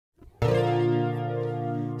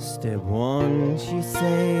Step one, she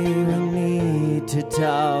say we need to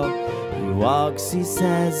talk. He walks, he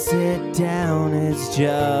says sit down, it's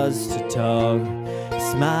just a talk. He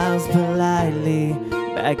smiles politely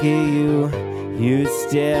back at you. You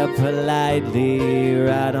stare politely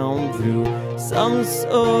right on through some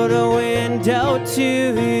sort of window to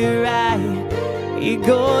your right. He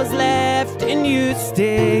goes left and you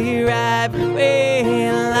stay right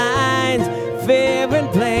between lines. Fear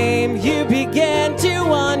and blame, you began to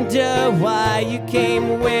wonder why you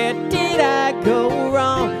came. Where did I go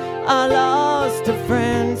wrong? I lost a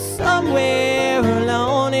friend somewhere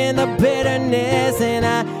alone in the bitterness, and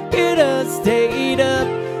I could have stayed up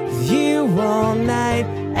with you all night,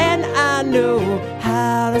 and I know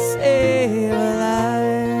how to save a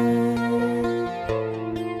life.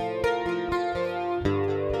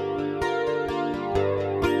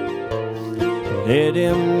 Let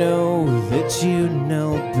him know that you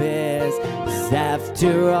know best, 'cause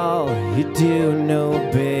after all you do know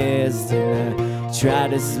best. And I try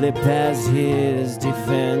to slip past his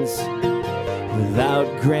defense without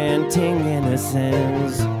granting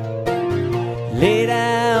innocence. Lay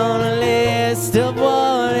down a list of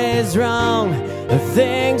what is wrong, the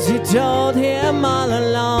things you told him all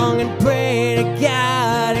along, and pray to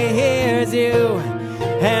God he hears you,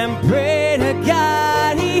 and pray to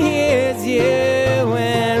God he hears you.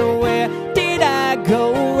 And where did I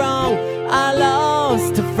go wrong? I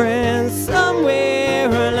lost a friend somewhere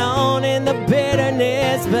alone in the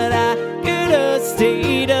bitterness, but I could have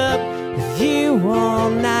stayed up with you all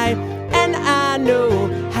night, and I know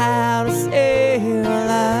how to save a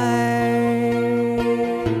life.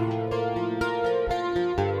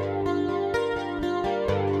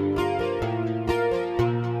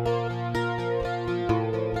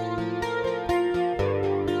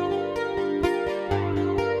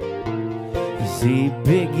 As he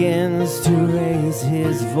begins to raise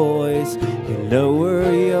his voice, you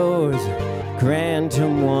lower yours, grant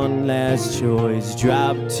him one last choice.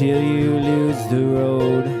 Drop till you lose the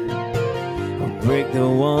road, or break the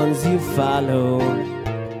ones you follow.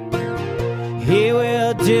 He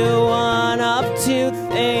will do one of two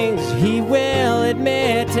things: he will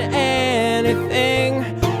admit to anything,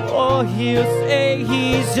 or he'll say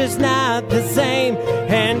he's just not the same,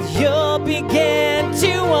 and you'll begin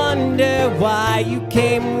to wonder why you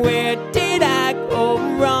came. Where did I go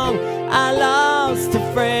wrong? I lost a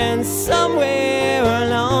friend somewhere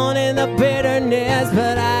alone in the bitterness,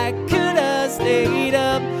 but I could have stayed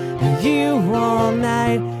up with you all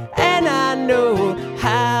night, and I know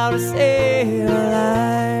how to save a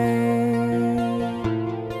life.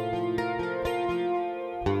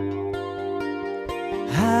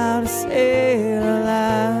 How to save a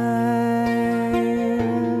life.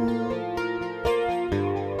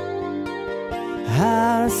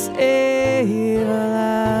 How to save a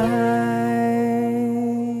life.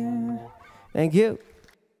 Thank you.